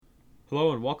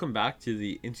Hello and welcome back to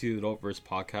the Into the Adultverse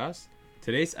podcast.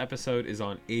 Today's episode is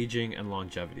on aging and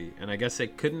longevity, and I guess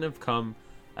it couldn't have come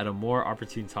at a more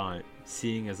opportune time,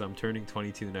 seeing as I'm turning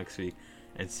 22 next week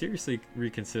and seriously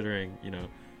reconsidering,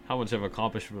 how much I've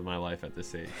accomplished with my life at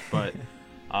this age. But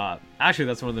actually,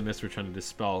 that's one of the myths we're trying to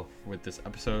dispel with this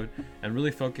episode and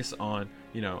really focus on,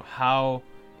 how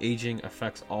aging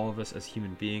affects all of us as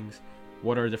human beings,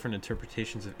 what our different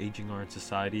interpretations of aging are in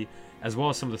society, as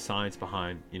well as some of the science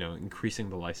behind,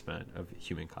 increasing the lifespan of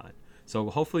humankind. So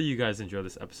hopefully you guys enjoy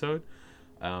this episode.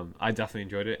 I definitely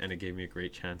enjoyed it, and it gave me a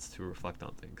great chance to reflect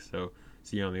on things. So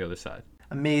see you on the other side.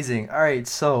 Amazing. All right,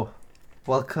 so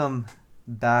welcome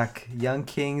back, young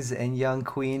kings and young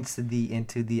queens, to the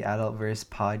Into the Adultverse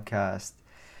podcast.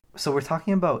 So we're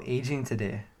talking about aging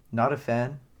today. Not a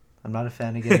fan. I'm not a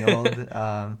fan of getting old.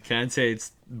 Can't say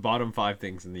it's bottom 5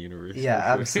 things in the universe. Yeah,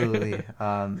 absolutely.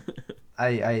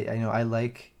 I know I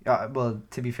like, well,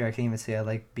 to be fair, I can't even say I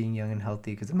like being young and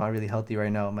healthy because I'm not really healthy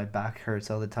right now. My back hurts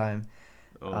all the time.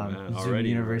 Man, Zoom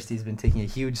University has been taking a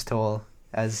huge toll,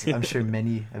 as I'm sure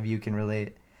many of you can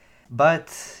relate.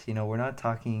 But, we're not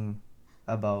talking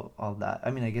about all that. I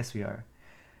mean, I guess we are.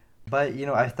 But,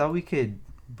 I thought we could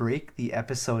break the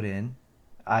episode in.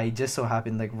 I just so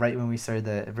happened, right when we started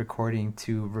the recording,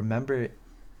 to remember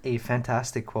a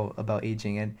fantastic quote about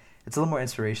aging. And it's a little more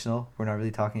inspirational. We're not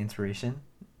really talking inspiration.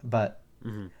 But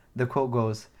The quote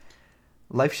goes,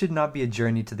 "Life should not be a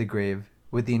journey to the grave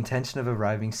with the intention of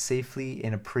arriving safely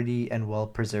in a pretty and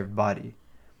well-preserved body,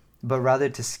 but rather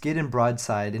to skid and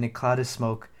broadside in a cloud of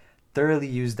smoke, thoroughly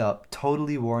used up,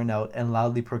 totally worn out, and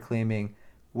loudly proclaiming,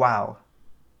 'Wow,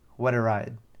 what a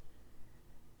ride.'"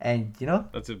 And,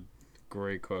 That's a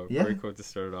great quote. Yeah. Great quote to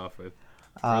start it off with.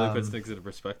 Really puts things into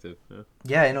perspective.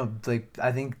 Yeah,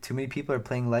 I think too many people are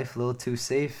playing life a little too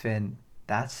safe, and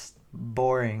that's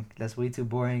boring. That's way too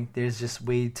boring. There's just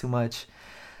way too much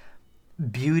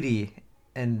beauty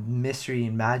and mystery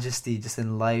and majesty just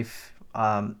in life.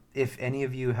 If any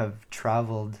of you have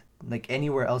traveled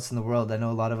anywhere else in the world, I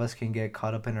know a lot of us can get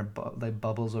caught up in our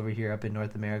bubbles over here up in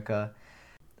North America,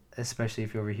 especially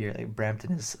if you're over here.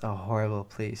 Brampton is a horrible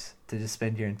place to just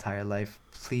spend your entire life.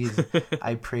 Please,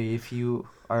 I pray, if you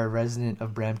are a resident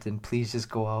of Brampton, please just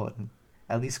go out and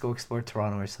at least go explore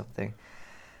Toronto or something.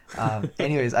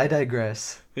 Anyways, I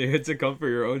digress. You had to come for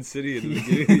your own city in the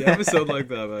beginning of the episode like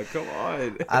that, man. Come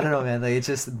on. I don't know, man. It's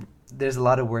just, there's a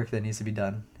lot of work that needs to be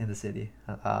done in the city.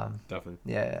 Definitely.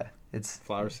 Yeah. It's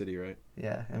Flower City, right?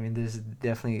 Yeah. I mean, there's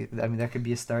definitely, that could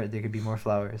be a start. There could be more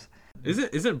flowers.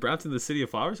 Isn't Brampton the city of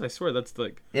flowers? I swear that's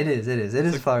It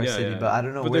is Flower City, but I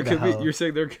don't know where the hell. You're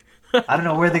saying they're... I don't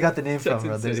know where they got the name from,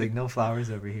 bro. Insane. There's no flowers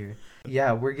over here.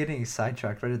 Yeah, we're getting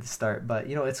sidetracked right at the start, but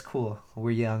it's cool.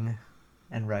 We're young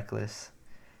and reckless.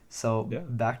 So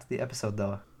Back to the episode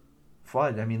though.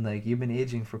 Fuad, I mean, you've been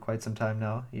aging for quite some time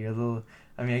now. You're a little,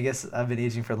 I guess I've been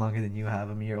aging for longer than you have.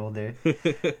 I'm a year older.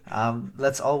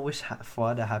 Let's all wish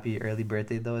Fuad a happy early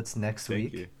birthday though. It's next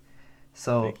week. Thank you.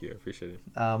 So thank you. I appreciate it.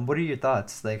 What are your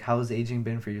thoughts? How's aging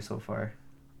been for you so far?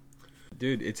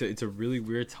 Dude, it's a really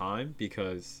weird time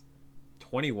because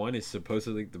 21 is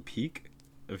supposedly the peak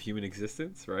of human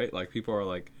existence, right? People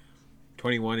are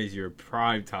 21 is your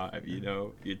prime time,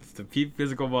 it's the peak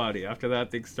physical body. After that,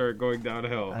 things start going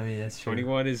downhill. I mean, that's true.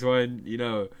 21 is when,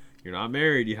 you're not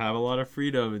married, you have a lot of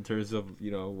freedom in terms of,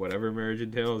 whatever marriage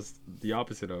entails, the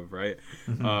opposite of, right?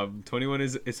 21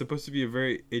 is supposed to be a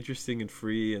very interesting and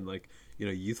free and,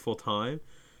 youthful time.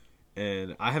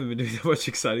 And I haven't been doing that much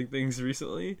exciting things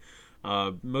recently,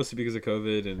 mostly because of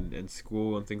COVID and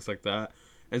school and things like that.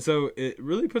 And so it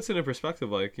really puts it in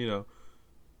perspective,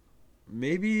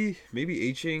 maybe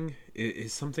aging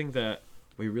is something that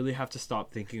we really have to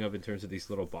stop thinking of in terms of these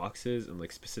little boxes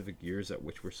and specific years at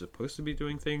which we're supposed to be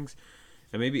doing things.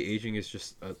 And maybe aging is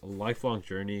just a lifelong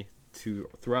journey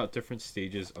throughout different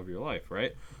stages of your life,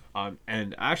 right?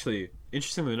 And actually,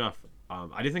 interestingly enough,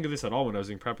 I didn't think of this at all when I was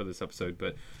in prep of this episode,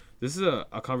 but this is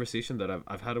a conversation that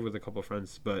I've had with a couple of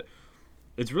friends. But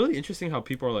it's really interesting how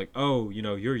people are oh,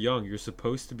 you're young, you're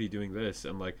supposed to be doing this,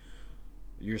 and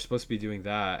you're supposed to be doing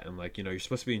that, and you're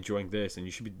supposed to be enjoying this, and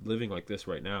you should be living like this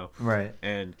right now. Right.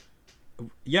 And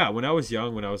yeah, when I was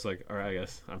young, or I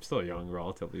guess I'm still young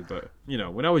relatively, but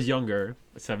when I was younger,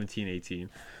 17, 18,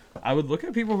 I would look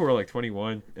at people who are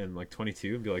 21 and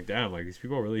 22 and be damn, these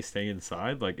people are really staying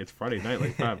inside. It's Friday night,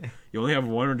 fam, you only have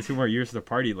 1 or 2 more years to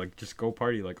party. Just go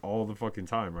party all the fucking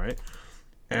time, right?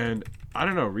 And I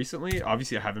don't know, recently,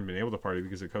 obviously I haven't been able to party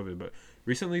because of COVID, but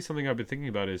recently something I've been thinking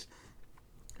about is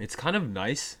it's kind of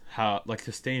nice how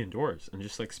to stay indoors and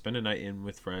just spend a night in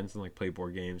with friends and play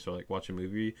board games or watch a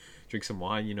movie, drink some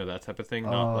wine, that type of thing.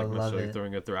 Not necessarily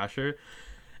throwing a thrasher.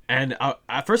 And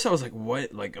at first I was like,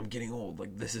 what? Like, I'm getting old.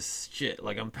 Like, this is shit.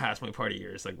 Like, I'm past my party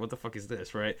years. Like, what the fuck is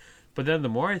this, right? But then the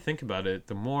more I think about it,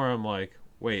 the more I'm like,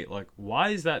 wait, like, why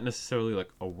is that necessarily, like,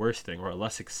 a worse thing or a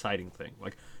less exciting thing?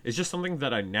 Like, it's just something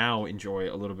that I now enjoy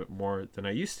a little bit more than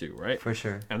I used to, right? For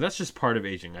sure. And that's just part of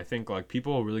aging. I think, like,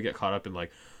 people really get caught up in,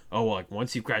 like, oh, well, like,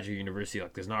 once you graduate university,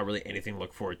 like, there's not really anything to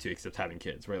look forward to except having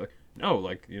kids, right? Like, no,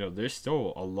 like, you know, there's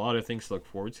still a lot of things to look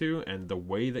forward to, and the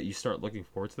way that you start looking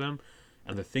forward to them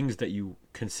and the things that you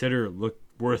consider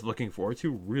worth looking forward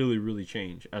to really, really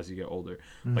change as you get older.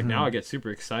 Mm-hmm. Like, now I get super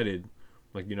excited,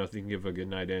 like, you know, thinking of a good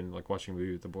night in, like watching a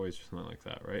movie with the boys or something like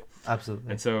that, right?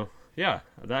 Absolutely. And so, yeah,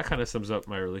 that kind of sums up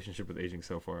my relationship with aging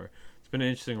so far. It's been an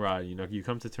interesting ride. You know, you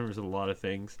come to terms with a lot of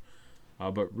things,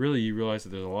 but really you realize that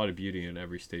there's a lot of beauty in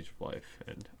every stage of life,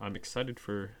 and I'm excited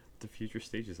for the future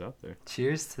stages out there.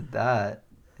 Cheers to that.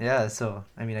 Yeah, so,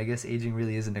 I mean, I guess aging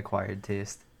really is an acquired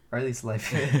taste. Or at least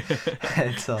life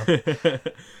itself.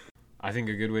 I think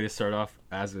a good way to start off,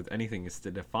 as with anything, is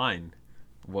to define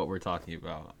what we're talking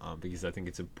about, because I think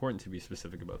it's important to be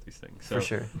specific about these things. So, for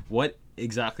sure. What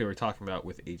exactly are we talking about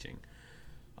with aging?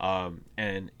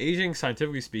 And aging,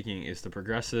 scientifically speaking, is the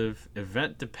progressive,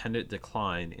 event-dependent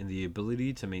decline in the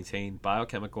ability to maintain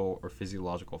biochemical or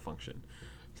physiological function.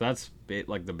 So that's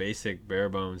like the basic,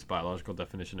 bare-bones biological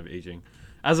definition of aging,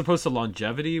 as opposed to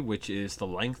longevity, which is the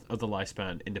length of the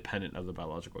lifespan independent of the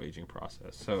biological aging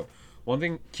process. So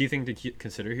one key thing to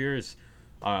consider here is,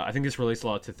 I think this relates a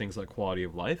lot to things like quality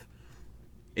of life.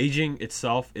 Aging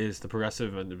itself is the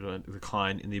progressive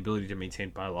decline in the ability to maintain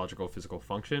biological physical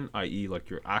function, i.e. like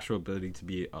your actual ability to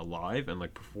be alive and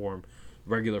like perform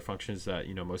regular functions that,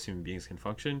 you know, most human beings can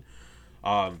function.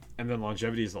 And then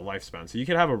longevity is the lifespan. So you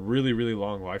can have a really, really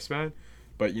long lifespan,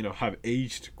 but, you know, have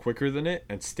aged quicker than it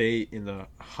and stay in the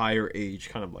higher age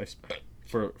kind of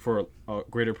lifespan for a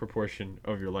greater proportion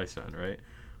of your lifespan, right?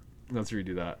 Let's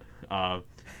redo that.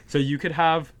 So you could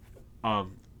have a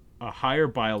higher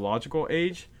biological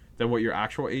age than what your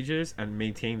actual age is and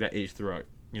maintain that age throughout,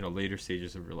 you know, later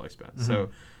stages of your lifespan. Mm-hmm. So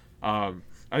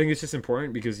I think it's just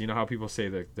important because, you know, how people say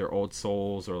that they're old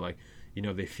souls or, like, you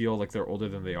know, they feel like they're older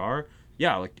than they are.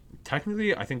 Yeah, like,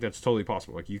 technically, I think that's totally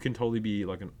possible. Like, you can totally be,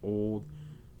 like, an old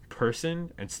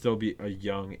person and still be a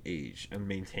young age and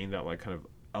maintain that, like, kind of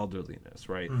elderliness,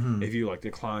 right? Mm-hmm. If you, like,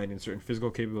 decline in certain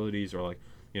physical capabilities or, like,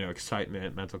 you know,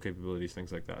 excitement, mental capabilities,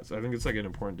 things like that. So I think it's, like, an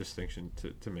important distinction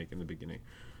to make in the beginning.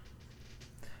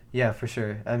 Yeah, for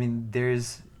sure. I mean,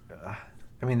 this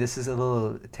is a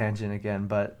little tangent again,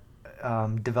 but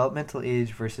developmental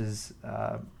age versus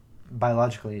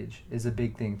biological age is a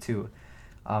big thing, too.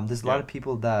 There's a lot of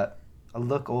people that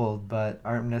look old but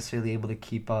aren't necessarily able to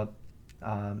keep up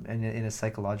in a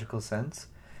psychological sense.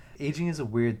 Aging is a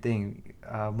weird thing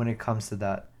when it comes to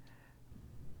that.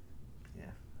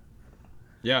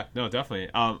 Yeah, no, definitely.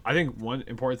 I think one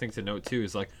important thing to note, too,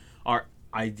 is, like, our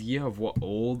idea of what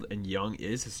old and young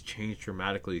has changed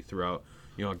dramatically throughout,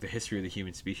 you know, like, the history of the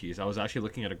human species. I was actually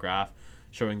looking at a graph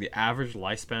showing the average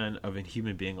lifespan of a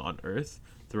human being on Earth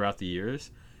throughout the years.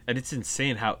 And it's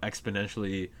insane how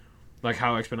exponential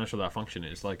that function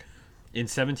is. Like, in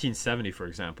 1770, for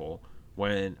example,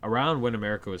 when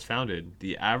America was founded,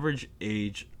 the average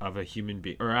age of a human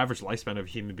being, or average lifespan of a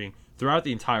human being throughout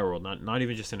the entire world, not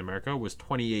even just in America, was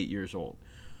 28 years old.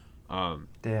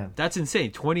 Damn. That's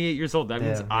insane. 28 years old. That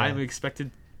means yeah. I'm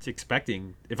expecting,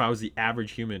 if I was the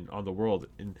average human on the world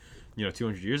in, you know,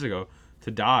 200 years ago,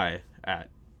 to die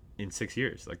in 6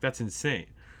 years. Like, that's insane.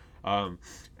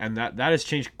 And that has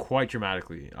changed quite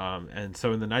dramatically. And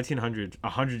so in the 1900s,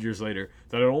 100 years later,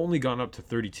 that had only gone up to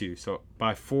 32. So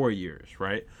by 4 years,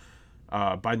 right?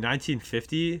 By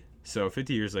 1950, so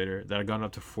 50 years later, that had gone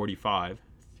up to 45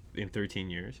 in 13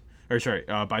 years.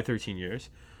 By 13 years.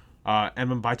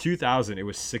 And then by 2000, it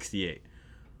was 68.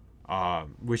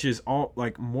 Which is all,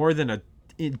 like, more than a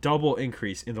double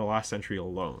increase in the last century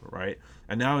alone, right?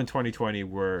 And now in 2020,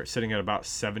 we're sitting at about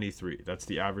 73. That's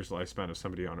the average lifespan of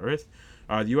somebody on Earth.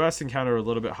 The U.S. and Canada are a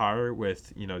little bit higher,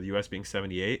 with, you know, the U.S. being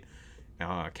 78,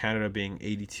 Canada being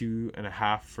 82 and a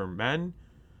half for men,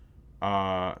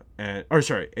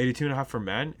 82 and a half for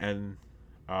men, and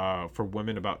for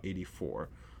women about 84,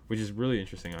 which is really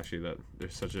interesting, actually, that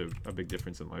there's such a big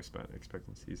difference in lifespan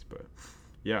expectancies. But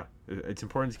yeah, it's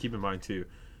important to keep in mind too,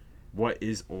 what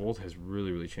is old has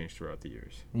really, really changed throughout the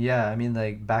years. Yeah, I mean,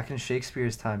 like, back in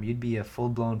Shakespeare's time, you'd be a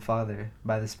full-blown father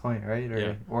by this point, right?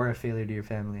 Or a failure to your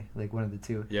family, like one of the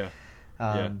two. Yeah.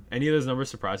 Any of those numbers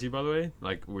surprise you, by the way?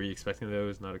 Like, were you expecting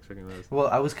those, not expecting those? Well,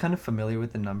 I was kind of familiar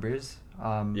with the numbers.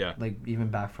 Like, even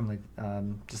back from, like,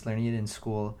 just learning it in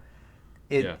school.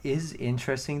 It is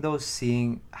interesting, though,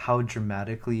 seeing how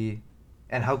dramatically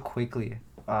and how quickly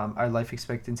our life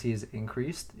expectancy is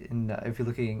increased in if you're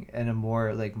looking at a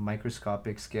more like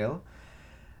microscopic scale.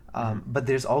 But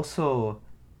there's also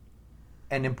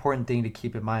an important thing to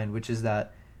keep in mind, which is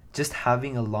that just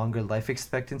having a longer life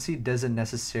expectancy doesn't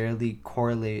necessarily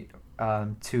correlate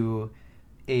to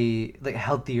a like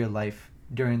healthier life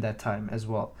during that time as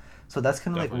well. So that's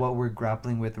kind of like what we're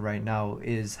grappling with right now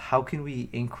is how can we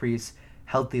increase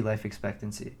healthy life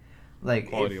expectancy, like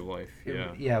quality of life.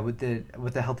 With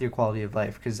the healthier quality of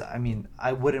life, because I mean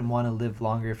I wouldn't want to live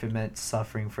longer if it meant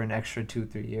suffering for an extra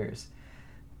 2-3 years.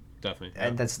 Definitely.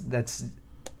 And that's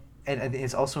and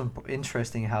it's also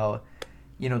interesting how,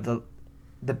 you know,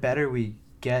 the better we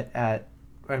get at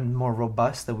and more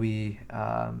robust that we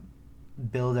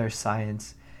build our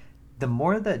science, the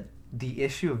more that the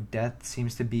issue of death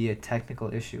seems to be a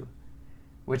technical issue,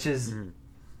 which is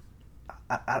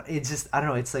it's just I don't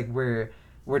know, it's like we're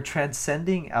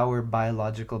transcending our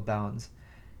biological bounds,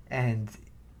 and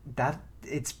that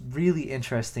it's really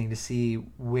interesting to see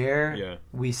where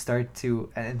we start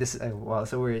to, and this this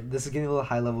is getting a little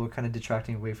high level, we're kind of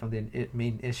detracting away from the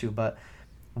main issue, but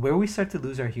where we start to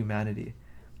lose our humanity,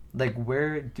 like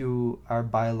where do our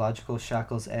biological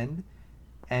shackles end,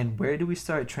 and where do we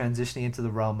start transitioning into the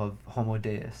realm of Homo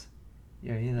Deus?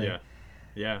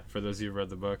 Yeah, for those of you who read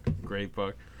the book, great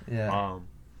book.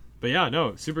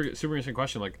 But super interesting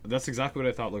question. Like that's exactly what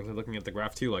I thought, like looking at the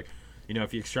graph too. Like, you know,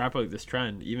 if you extrapolate this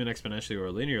trend even exponentially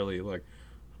or linearly,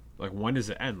 like when does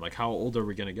it end? Like how old are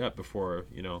we going to get before,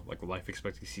 you know, like life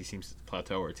expectancy seems to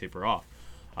plateau or taper off?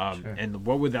 Sure. And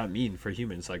what would that mean for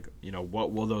humans? Like, you know,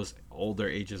 what will those older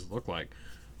ages look like?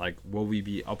 Like, will we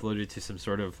be uploaded to some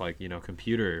sort of like, you know,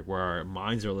 computer where our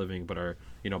minds are living, but our,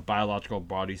 you know, biological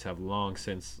bodies have long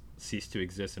since ceased to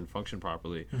exist and function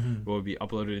properly? Will we be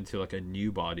uploaded into like a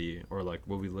new body, or like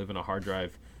will we live in a hard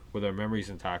drive with our memories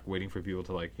intact, waiting for people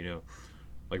to like, you know,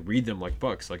 like read them like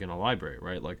books, like in a library,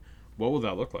 right? Like, what will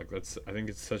that look like? I think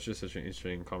it's such an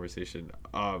interesting conversation.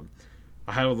 I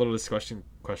had a little question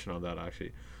on that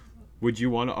actually. Would you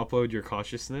want to upload your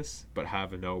consciousness but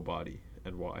have no body,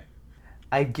 and why?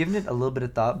 I've given it a little bit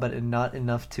of thought, but not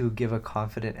enough to give a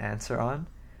confident answer on.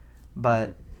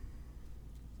 But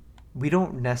we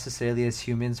don't necessarily as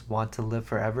humans want to live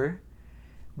forever.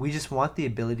 We just want the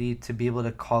ability to be able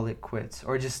to call it quits,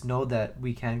 or just know that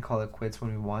we can call it quits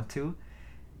when we want to.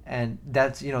 And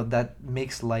that's, you know, that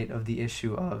makes light of the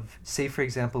issue of, say for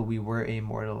example, we were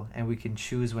immortal and we can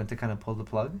choose when to kind of pull the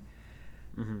plug.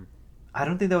 I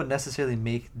don't think that would necessarily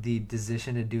make the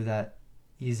decision to do that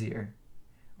easier,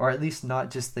 or at least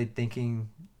not just like thinking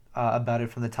about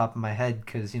it from the top of my head.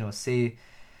 Because, you know, say,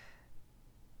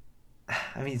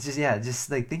 I mean, it's just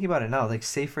like thinking about it now. Like,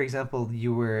 say for example,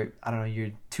 you were, I don't know,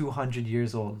 you're 200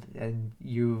 years old and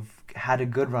you've had a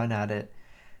good run at it.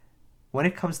 When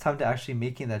it comes time to actually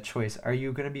making that choice, are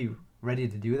you going to be ready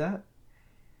to do that?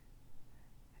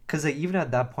 Because like even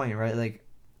at that point, right,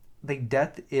 like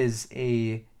death is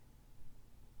a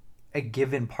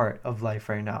given part of life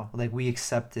right now. Like we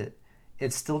accept it.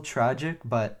 It's still tragic,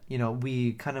 but you know,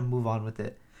 we kind of move on with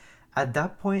it. At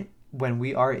that point, when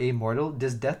we are immortal,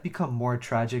 does death become more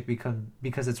tragic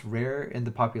because it's rare in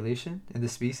the population, in the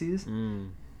species?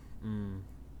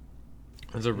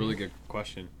 That's a really good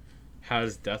question.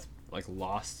 Has death like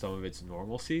lost some of its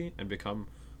normalcy and become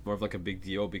more of like a big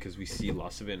deal because we see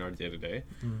loss of it in our day-to-day?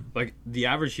 Like the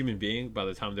average human being, by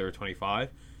the time they were 25,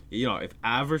 you know, if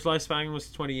average lifespan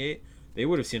was 28, they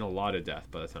would have seen a lot of death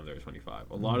by the time they were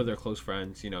 25. A lot of their close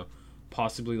friends, you know,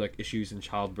 possibly like issues in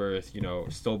childbirth, you know,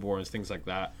 stillborns, things like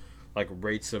that. Like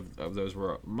rates of those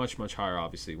were much higher,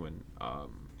 obviously, when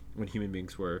human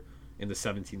beings were in the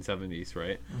 1770s,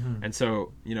 right? And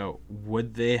so, you know,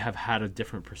 would they have had a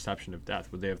different perception of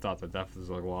death? Would they have thought that death was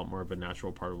like a lot more of a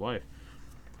natural part of life?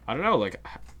 I don't know. Like,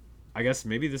 I guess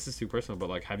maybe this is too personal, but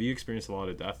like, have you experienced a lot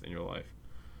of death in your life?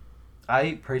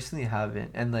 I personally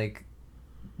haven't, and like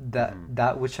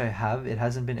that which I have, it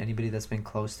hasn't been anybody that's been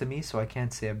close to me, so I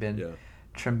can't say I've been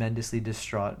tremendously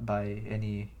distraught by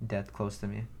any death close to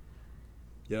me.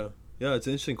 Yeah, it's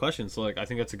an interesting question. So like, I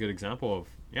think that's a good example of,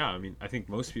 I mean, I think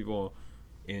most people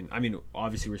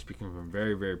obviously we're speaking from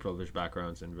very, very privileged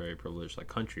backgrounds and very privileged like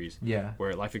countries,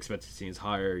 where life expectancy is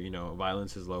higher, you know,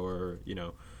 violence is lower, you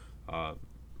know,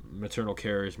 maternal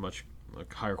care is much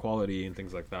like higher quality and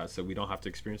things like that, so we don't have to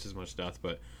experience as much death.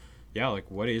 But like,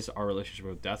 what is our relationship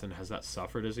with death, and has that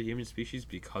suffered as a human species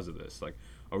because of this? Like,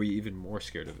 are we even more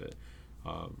scared of it?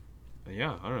 I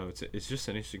don't know, it's just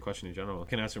an interesting question in general. I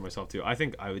can answer myself too. I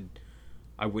think I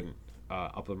wouldn't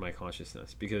upload my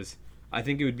consciousness, because I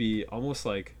think it would be almost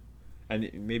like, and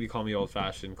maybe call me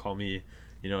old-fashioned, call me,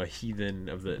 you know, a heathen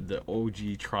of the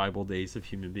OG tribal days of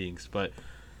human beings, but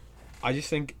I just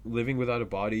think living without a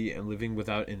body and living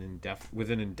without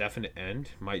with an indefinite end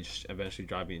might just eventually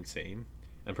drive me insane.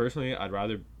 And personally, I'd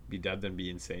rather be dead than be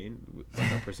insane,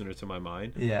 like a prisoner to my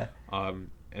mind. Yeah.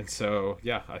 And so,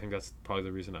 yeah, I think that's probably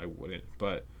the reason I wouldn't.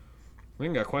 But I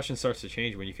think that question starts to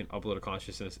change when you can upload a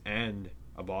consciousness and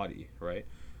a body, right?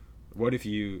 What if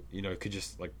you could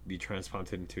just like be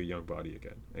transplanted into a young body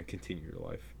again and continue your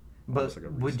life? But like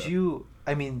would you?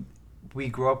 I mean, we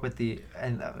grew up with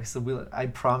I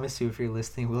promise you, if you're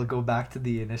listening, we'll go back to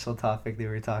the initial topic that we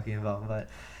were talking about. But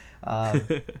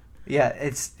yeah,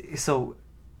 it's so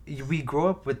we grow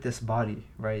up with this body,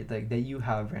 right? Like that you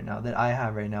have right now, that I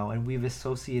have right now, and we've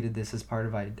associated this as part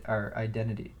of our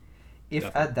identity. If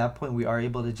Definitely. at that point we are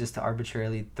able to just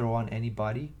arbitrarily throw on any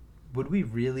body, would we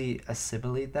really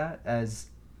assimilate that as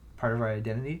part of our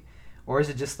identity? Or is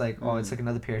it just like, oh, it's like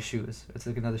another pair of shoes. It's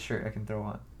like another shirt I can throw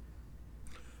on.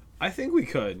 I think we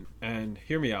could, and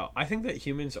hear me out. I think that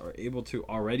humans are able to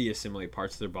already assimilate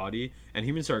parts of their body, and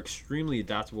humans are extremely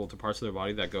adaptable to parts of their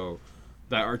body that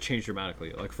are changed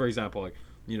dramatically. Like, for example, like,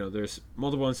 there's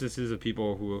multiple instances of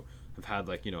people who have had,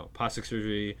 like, plastic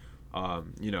surgery,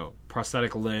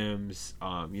 prosthetic limbs,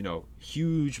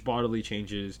 huge bodily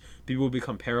changes. People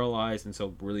become paralyzed and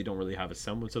so really don't really have a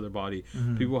semblance of their body.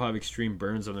 Mm-hmm. People have extreme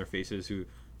burns on their faces who,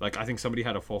 like, I think somebody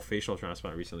had a full facial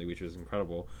transplant recently, which was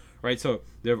incredible, right? So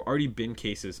there have already been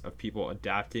cases of people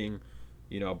adapting,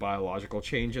 biological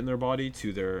change in their body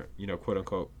to their, quote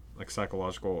unquote, like,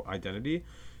 psychological identity.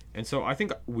 And so I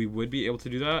think we would be able to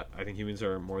do that. I think humans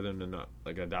are more than enough,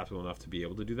 like, adaptable enough to be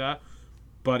able to do that.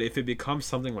 But if it becomes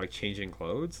something like changing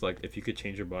clothes, like if you could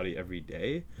change your body every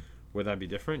day, would that be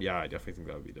different? Yeah, I definitely think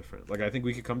that would be different. Like, I think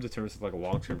we could come to terms with like a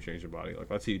long-term change of body. Like,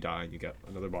 let's say you die and you get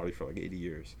another body for like 80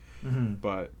 years. Mm-hmm.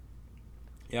 But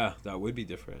yeah, that would be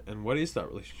different. And what is that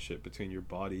relationship between your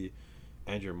body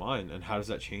and your mind, and how does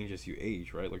that change as you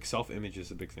age, right? Like, self-image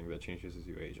is a big thing that changes as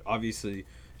you age. Obviously,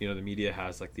 the media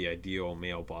has like the ideal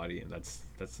male body, and that's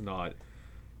not,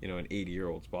 an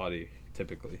 80-year-old's body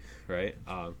typically, right?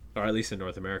 Or at least in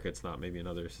North America it's not. Maybe in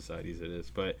other societies it is.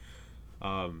 But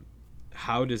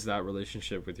how does that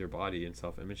relationship with your body and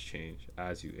self-image change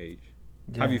as you age?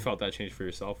 Yeah. Have you felt that change for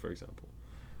yourself, for example?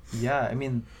 Yeah, I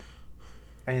mean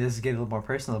this is getting a little more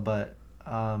personal, but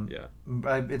yeah,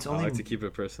 it's only I like to keep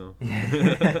it personal. I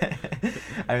mean,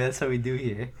 that's what we do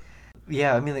here.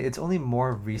 Yeah, I mean, like, it's only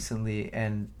more recently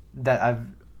and that I've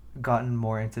gotten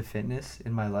more into fitness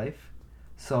in my life.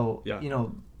 So, yeah.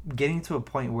 Getting to a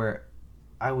point where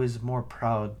I was more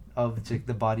proud of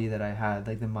the body that I had,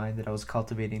 like the mind that I was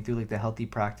cultivating through like the healthy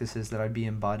practices that I'd be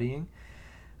embodying.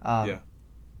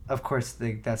 Of course,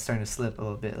 like, that's starting to slip a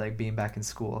little bit, like being back in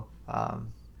school.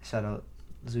 Shout out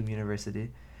Zoom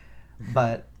University.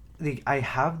 But like, I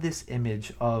have this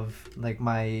image of like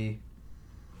my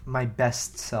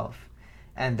best self,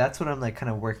 and that's what I'm like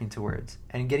kind of working towards.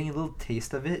 And getting a little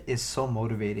taste of it is so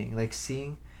motivating. Like,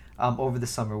 seeing over the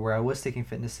summer where I was taking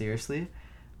fitness seriously,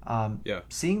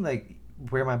 seeing like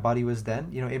where my body was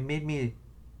then, it made me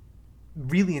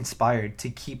really inspired to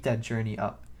keep that journey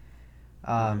up.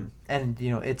 And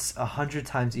it's 100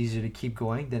 times easier to keep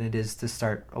going than it is to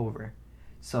start over.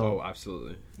 So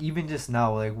absolutely. Even just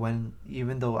now, like,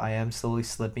 even though I am slowly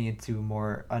slipping into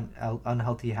more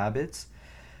unhealthy habits,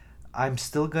 I'm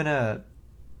still gonna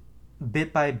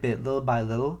bit by bit, little by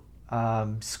little,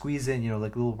 squeeze in,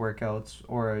 like little workouts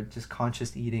or just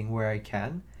conscious eating where I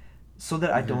can, so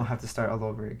that I don't have to start all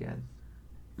over again.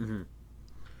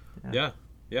 Mm-hmm. Yeah,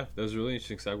 that was a really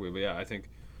interesting segue. But yeah, I think,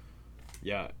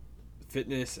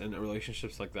 fitness and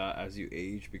relationships like that as you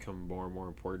age become more and more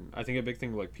important. I think a big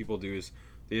thing like people do is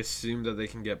they assume that they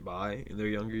can get by in their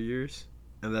younger years,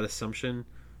 and that assumption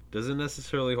doesn't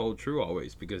necessarily hold true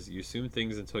always, because you assume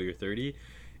things until you're 30,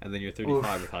 and then you're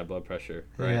 35 with high blood pressure,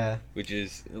 right? Yeah. Which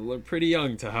is pretty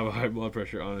young to have a high blood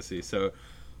pressure, honestly. So,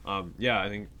 I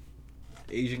think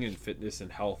aging and fitness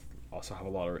and health also have a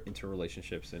lot of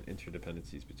interrelationships and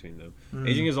interdependencies between them.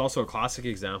 Aging is also a classic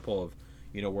example of,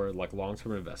 where like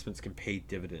long-term investments can pay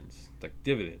dividends. Like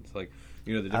the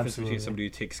difference Absolutely. between somebody who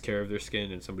takes care of their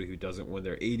skin and somebody who doesn't when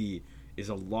they're 80 is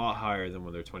a lot higher than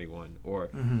when they're 21, or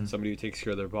somebody who takes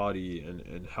care of their body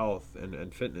and health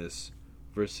and fitness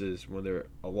versus when they're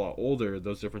a lot older.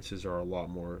 Those differences are a lot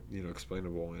more,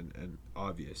 explainable and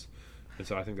obvious. And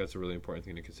so I think that's a really important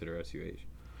thing to consider as you age.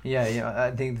 Yeah,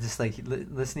 I think just like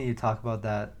listening to you talk about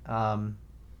that,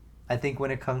 I think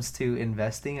when it comes to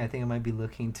investing, I think I might be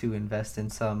looking to invest in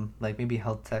some like maybe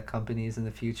health tech companies in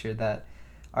the future that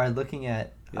are looking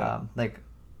at like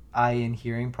eye and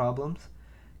hearing problems.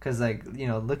 Because like,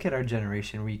 look at our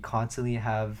generation. We constantly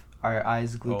have our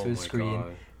eyes glued Oh to a my screen.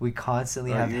 God. We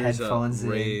constantly Our have ears up, headphones in.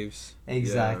 raves.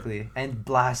 Exactly. And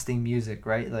blasting music,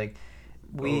 right? Like,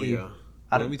 Oh yeah.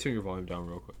 I Let don't, me turn your volume down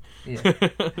real quick. yeah.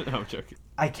 No, I'm joking.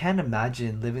 I can't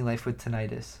imagine living life with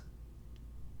tinnitus.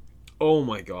 Oh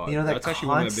my God. You know, that That's actually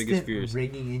one of my biggest constant fears.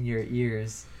 ringing in your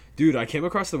ears. Dude, I came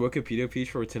across the Wikipedia page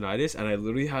for tinnitus, and I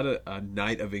literally had a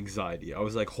night of anxiety. I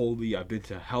was like, holy, I've been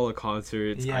to hella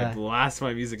concerts. I Yeah. blast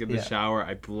my music in the Yeah. shower.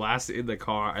 I blast it in the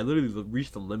car. I literally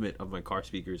reach the limit of my car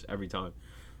speakers every time.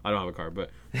 I don't have a car,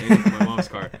 but my mom's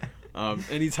car.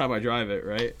 Anytime I drive it,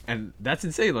 right? And that's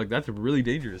insane. Like, that's really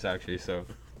dangerous, actually. So,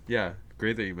 yeah,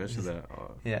 great that you mentioned that.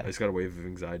 Yeah. I just got a wave of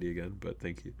anxiety again, but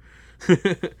thank you.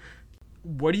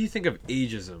 What do you think of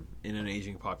ageism in an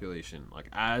aging population? Like,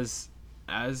 as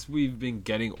we've been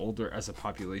getting older as a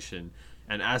population,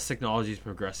 and as technology is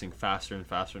progressing faster and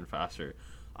faster and faster,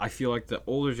 I feel like the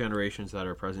older generations that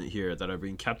are present here, that are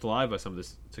being kept alive by some of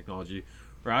this technology,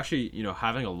 are actually,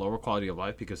 having a lower quality of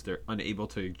life because they're unable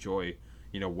to enjoy,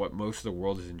 what most of the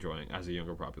world is enjoying as a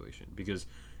younger population. Because,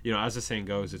 as the saying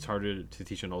goes, it's harder to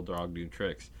teach an old dog new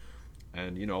tricks.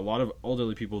 And, a lot of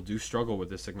elderly people do struggle with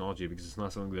this technology because it's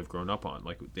not something they've grown up on.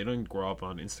 Like, they don't grow up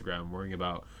on Instagram worrying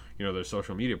about, their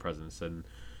social media presence and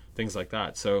things like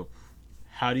that. So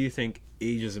how do you think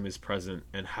ageism is present,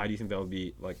 and how do you think that will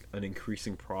be, like, an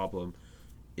increasing problem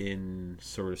in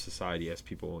sort of society as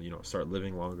people, start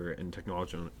living longer and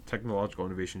technological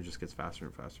innovation just gets faster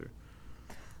and faster?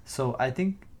 So I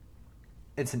think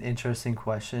it's an interesting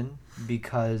question,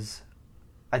 because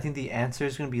I think the answer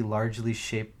is going to be largely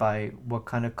shaped by what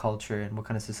kind of culture and what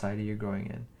kind of society you're growing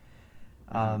in.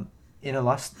 In a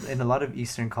lot of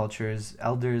Eastern cultures,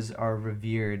 elders are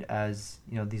revered as,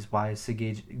 these wise,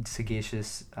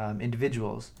 sagacious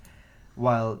individuals.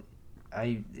 While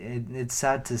it's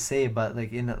sad to say, but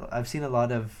like I've seen a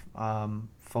lot of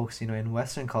folks, in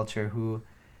Western culture who,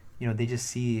 they just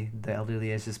see the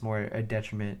elderly as just more a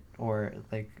detriment, or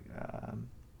like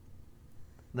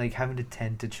having to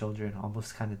tend to children,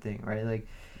 almost, kind of thing, right? Like,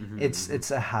 it's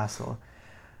a hassle.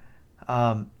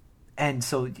 And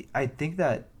so I think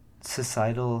that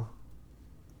societal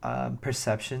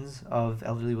perceptions of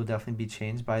elderly will definitely be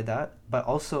changed by that. But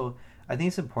also, I think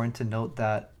it's important to note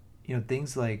that,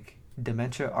 things like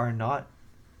dementia are not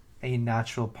a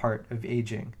natural part of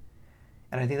aging.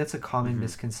 And I think that's a common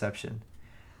misconception.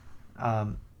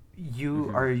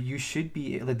 You should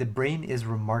be, like, the brain is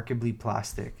remarkably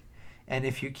plastic. And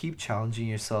if you keep challenging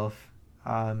yourself,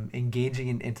 engaging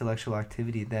in intellectual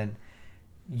activity, then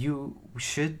you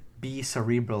should be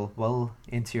cerebral well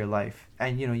into your life.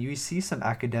 And, you see some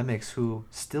academics who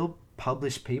still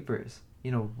publish papers,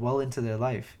 well into their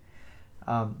life,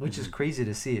 which is crazy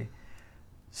to see.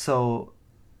 So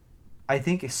I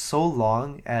think so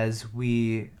long as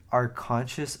we are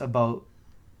conscious about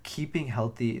keeping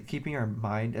our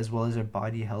mind as well as our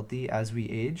body healthy as we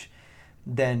age,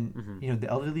 then the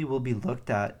elderly will be looked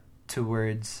at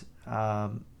towards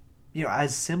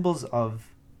as symbols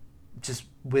of just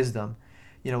wisdom.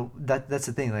 That's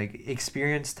the thing, like,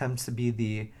 experience tends to be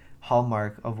the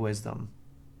hallmark of wisdom.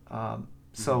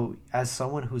 So as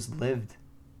someone who's lived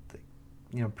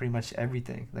pretty much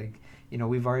everything, like,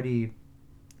 we've already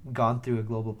gone through a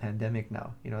global pandemic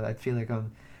now. I feel like I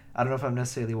don't know if I'm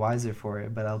necessarily wiser for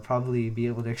it, but I'll probably be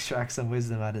able to extract some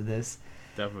wisdom out of this.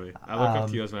 Definitely. I look up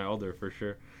to you as my elder, for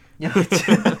sure. Yeah,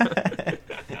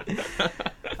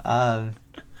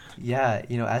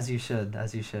 as you should.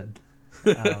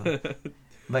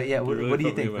 But yeah, You really what do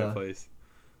you put me think, in my though? place.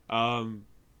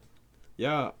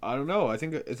 Yeah, I don't know. I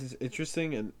think it's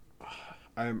interesting, and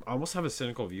I almost have a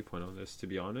cynical viewpoint on this, to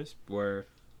be honest, where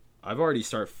I've already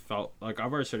started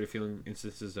feeling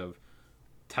instances of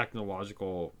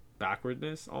technological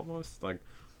backwardness, almost. Like,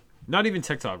 not even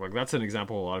TikTok. Like, that's an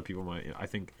example a lot of people might, I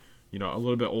think, a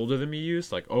little bit older than me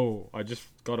use. Like, oh, I just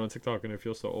got on TikTok and I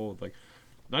feel so old. Like,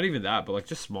 not even that, but, like,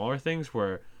 just smaller things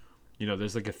where,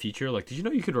 there's, like, a feature. Like, did you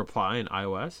know you could reply in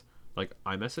iOS? Like,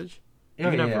 iMessage? You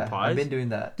can have replies? I've been doing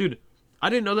that. Dude, I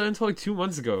didn't know that until, like, 2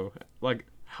 months ago. Like,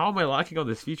 how am I lacking on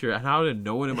this feature? And how did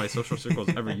no one in my social circles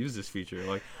ever use this feature?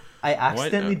 Like, I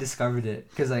accidentally discovered it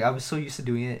because, like, I was so used to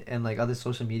doing it in, like, other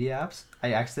social media apps.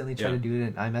 I accidentally tried to do it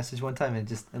in iMessage one time,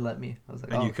 and it let me. I was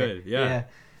like, and oh, you okay. could,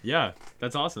 yeah,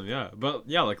 that's awesome, yeah. But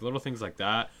yeah, like, little things like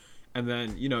that, and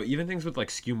then even things with, like,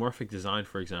 skeuomorphic design,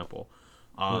 for example.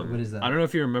 What is that? I don't know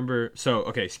if you remember. So,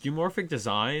 okay, skeuomorphic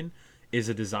design is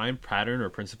a design pattern or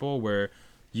principle where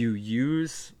you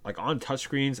use, like, on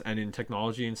touchscreens and in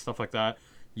technology and stuff like that,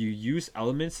 you use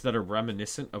elements that are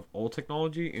reminiscent of old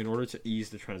technology in order to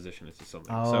ease the transition into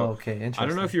something. Oh, so, okay, interesting. I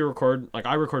don't know if you record, like,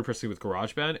 I record personally with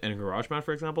GarageBand, and in GarageBand,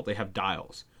 for example, they have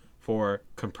dials for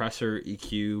compressor,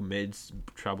 EQ, mids,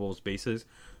 trebles, basses.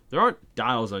 There aren't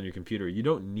dials on your computer. You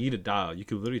don't need a dial. You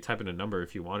could literally type in a number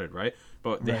if you wanted, right?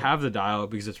 But they have the dial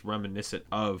because it's reminiscent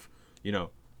of,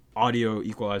 audio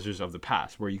equalizers of the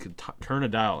past, where you could turn a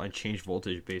dial and change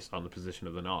voltage based on the position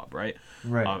of the knob, right?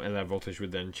 Right. And that voltage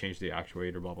would then change the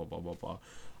actuator, blah, blah, blah, blah, blah.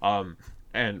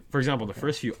 And for example, the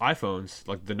first few iPhones,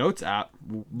 like the Notes app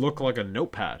looked like a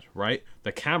notepad, right?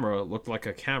 The camera looked like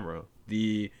a camera.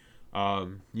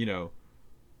 I'm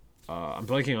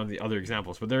blanking on the other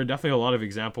examples, but there are definitely a lot of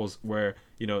examples where,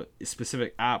 a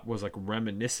specific app was like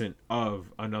reminiscent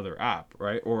of another app,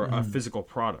 right? Or a physical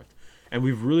product. And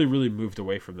we've really, really moved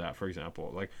away from that, for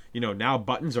example. Like, now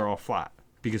buttons are all flat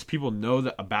because people know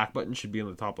that a back button should be in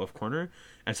the top left corner.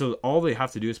 And so all they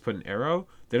have to do is put an arrow.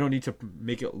 They don't need to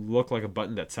make it look like a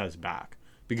button that says back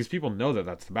because people know that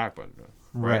that's the back button,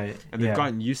 right? And they've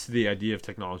gotten used to the idea of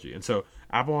technology. And so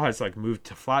Apple has like moved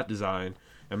to flat design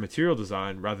and material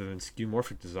design rather than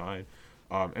skeuomorphic design.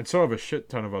 And so have a shit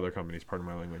ton of other companies, pardon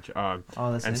my language.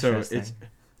 That's and interesting. So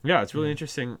it's really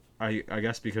interesting, I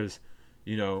guess, because,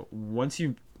 once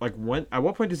you, like, at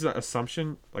what point does that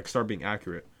assumption, like, start being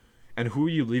accurate? And who are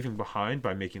you leaving behind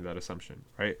by making that assumption,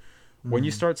 right? When you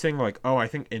start saying, like, oh, I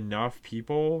think enough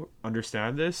people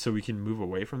understand this so we can move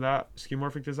away from that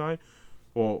skeuomorphic design,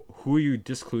 well, who are you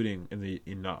discluding in the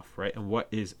enough, right? And what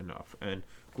is enough? And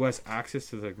who has access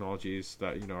to the technologies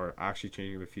that, are actually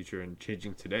changing the future and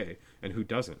changing today, and who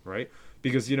doesn't, right?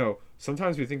 Because,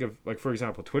 sometimes we think of, like, for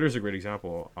example, Twitter's a great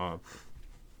example.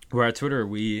 Where at Twitter,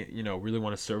 we, really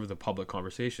want to serve the public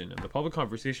conversation. And the public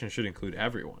conversation should include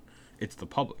everyone. It's the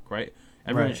public, right?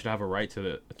 Everyone should have a right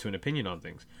to an opinion on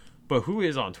things. But who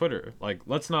is on Twitter? Like,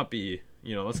 let's not beat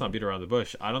around the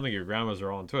bush. I don't think your grandmas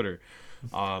are all on Twitter.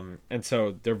 And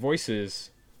so their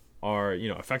voices are,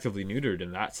 effectively neutered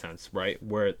in that sense, right?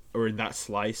 Or in that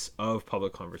slice of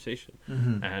public conversation.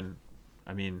 And,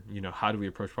 I mean, how do we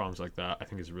approach problems like that? I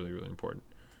think is really, really important.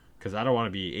 Because I don't want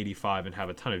to be 85 and have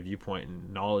a ton of viewpoint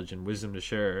and knowledge and wisdom to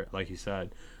share, like you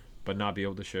said, but not be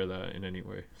able to share that in any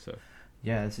way. So,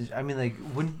 yeah,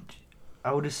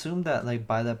 I would assume that, like,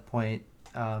 by that point,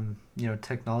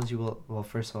 technology will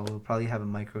first of all, we'll probably have a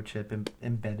microchip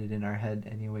embedded in our head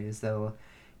anyways that will,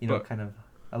 kind of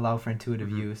allow for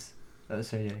intuitive use. I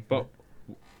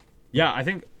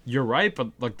think you're right,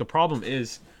 but, like, the problem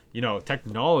is,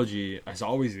 technology has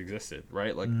always existed,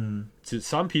 right? Like, to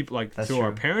some people, like, that's to true.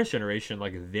 Our parents' generation,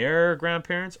 like, their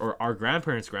grandparents or our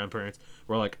grandparents' grandparents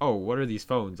were like, oh, what are these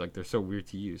phones? Like, they're so weird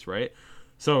to use, right?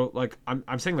 So, like,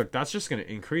 I'm saying, like, that's just going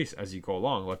to increase as you go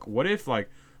along. Like, what if, like,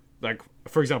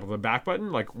 for example, the back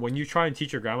button, like, when you try and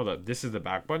teach your grandma that this is the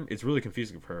back button, it's really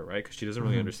confusing for her, right? Because she doesn't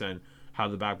really understand how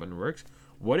the back button works.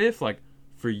 What if, like,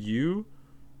 for you,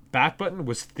 back button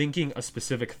was thinking a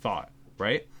specific thought,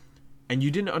 right? And you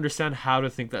didn't understand how to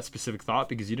think that specific thought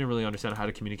because you didn't really understand how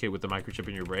to communicate with the microchip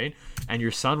in your brain. And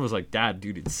your son was like, Dad,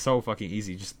 dude, it's so fucking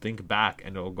easy. Just think back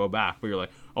and it'll go back. But you're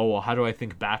like, oh, well, how do I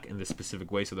think back in this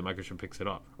specific way so the microchip picks it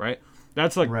up, right?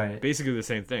 That's like basically the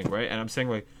same thing, right? And I'm saying,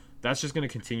 like, that's just going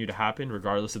to continue to happen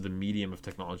regardless of the medium of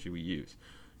technology we use.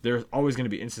 There's always going to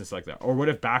be instances like that. Or what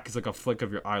if back is like a flick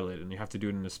of your eyelid and you have to do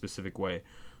it in a specific way,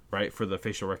 right? For the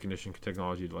facial recognition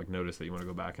technology to, like, notice that you want to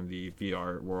go back in the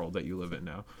VR world that you live in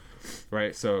now.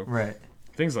 Right, so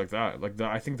things like that, like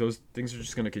I think those things are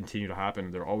just going to continue to happen.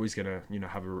 They're always going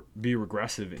to, be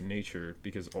regressive in nature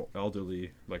because elderly,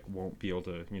 like, won't be able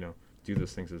to, do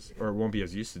those things or won't be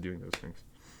as used to doing those things.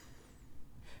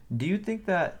 Do you think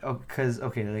that?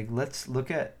 Like, let's look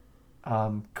at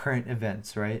current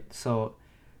events, right? So,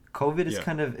 COVID is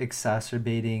kind of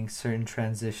exacerbating certain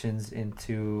transitions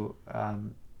into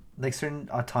like certain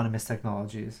autonomous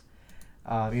technologies.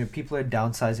 People are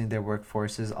downsizing their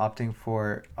workforces, opting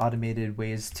for automated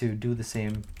ways to do the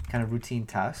same kind of routine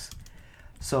tasks.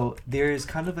 So there's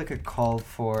kind of like a call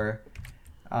for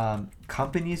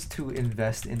companies to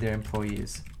invest in their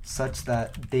employees such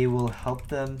that they will help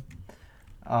them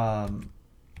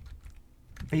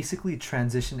basically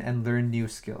transition and learn new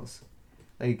skills.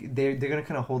 Like, they're going to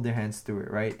kind of hold their hands through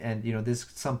it, right? And, there's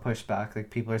some pushback.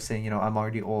 Like, people are saying, I'm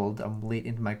already old. I'm late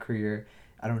into my career.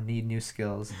 I don't need new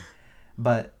skills.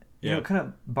 But, kind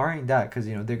of barring that, because,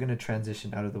 they're going to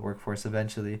transition out of the workforce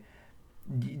eventually.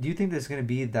 Do you think there's going to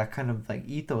be that kind of, like,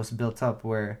 ethos built up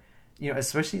where,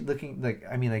 especially looking, like,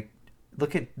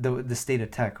 look at the state of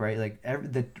tech, right? Like,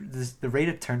 the rate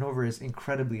of turnover is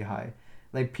incredibly high.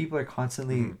 Like, people are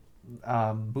constantly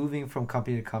moving from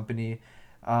company to company,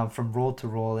 from role to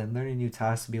role, and learning new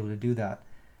tasks to be able to do that.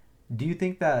 Do you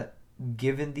think that,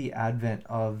 given the advent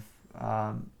of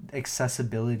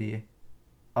accessibility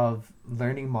of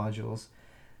learning modules,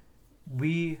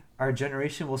 our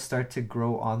generation will start to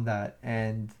grow on that,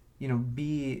 and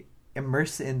be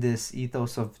immersed in this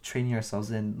ethos of training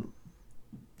ourselves and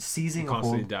seizing a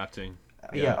constantly hold, adapting.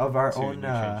 of our to own new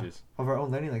changes. of our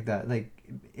own learning like that. Like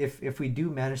if we do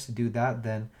manage to do that,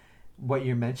 then what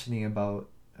you're mentioning about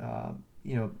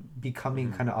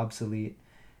becoming kind of obsolete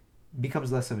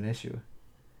becomes less of an issue.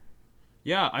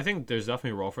 Yeah, I think there's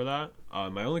definitely a role for that.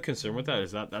 My only concern with that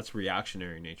is that that's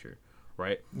reactionary nature,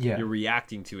 right? Yeah. You're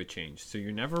reacting to a change, so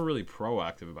you're never really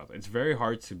proactive about that. It's very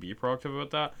hard to be proactive about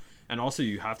that, and also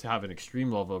you have to have an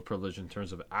extreme level of privilege in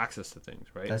terms of access to things,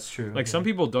 right? That's true. Like some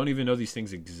people don't even know these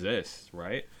things exist,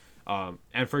 right?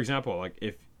 And for example, like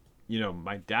if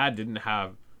my dad didn't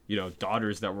have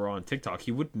daughters that were on TikTok,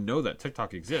 he wouldn't know that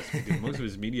TikTok exists because most of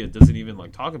his media doesn't even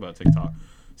like talk about TikTok.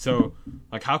 So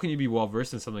like how can you be well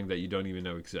versed in something that you don't even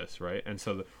know exists, right? And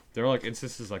so there are like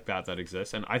instances like that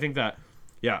exist, and I think that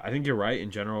I think you're right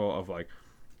in general of like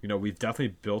we've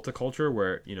definitely built a culture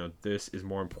where this is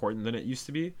more important than it used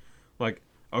to be. Like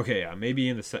okay, yeah, maybe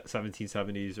in the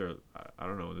 1770s or I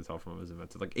don't know when the telephone was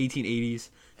invented, like 1880s,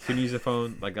 you can use a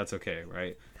phone, like that's okay,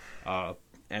 right?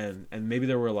 And maybe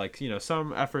there were like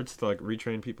some efforts to like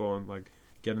retrain people and like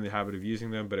get in the habit of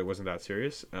using them, but it wasn't that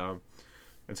serious.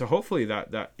 And so hopefully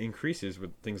that increases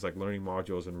with things like learning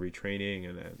modules and retraining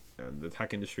and the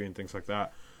tech industry and things like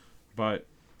that. But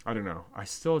I don't know. I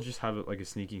still just have like a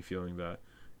sneaking feeling that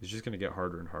it's just going to get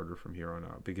harder and harder from here on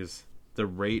out because the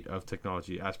rate of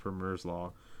technology, as per Moore's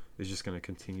law, is just going to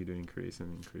continue to increase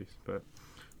and increase. But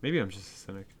maybe I'm just a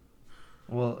cynic.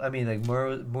 Well, I mean, like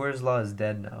Moore's law is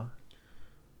dead now.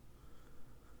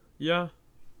 Yeah.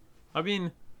 I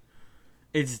mean,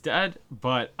 it's dead,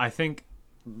 but I think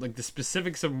like the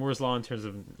specifics of Moore's law in terms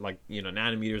of like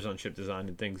nanometers on chip design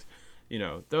and things,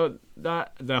 though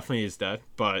that definitely is dead.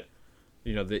 But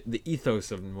the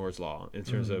ethos of Moore's law in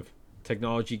terms of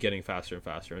technology getting faster and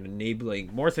faster and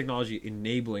enabling more technology,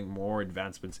 enabling more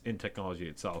advancements in technology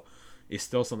itself, is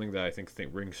still something that I think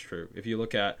rings true. If you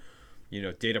look at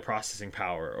data processing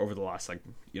power over the last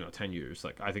 10 years,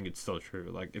 like I think it's still true.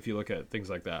 Like if you look at things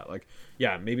like that, like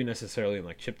maybe necessarily in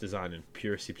like chip design and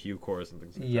pure CPU cores and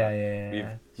things like that.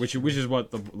 Yeah. Which is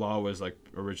what the law was like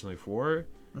originally for.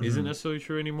 Isn't necessarily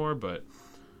true anymore, but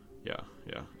yeah,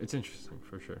 it's interesting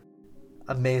for sure.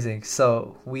 Amazing.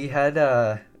 So we had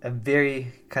a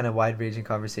very kind of wide-ranging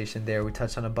conversation there. We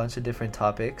touched on a bunch of different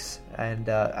topics, and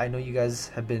I know you guys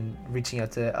have been reaching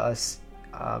out to us,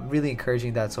 really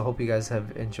encouraging that, so hope you guys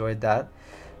have enjoyed that.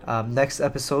 Next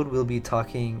episode we'll be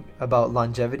talking about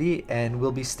longevity, and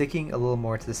we'll be sticking a little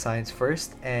more to the science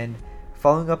first and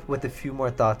following up with a few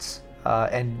more thoughts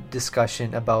and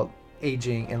discussion about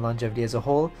aging and longevity as a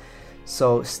whole,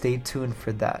 so stay tuned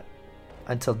for that.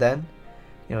 Until then,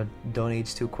 don't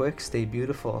age too quick, stay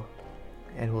beautiful,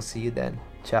 and we'll see you then.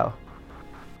 Ciao.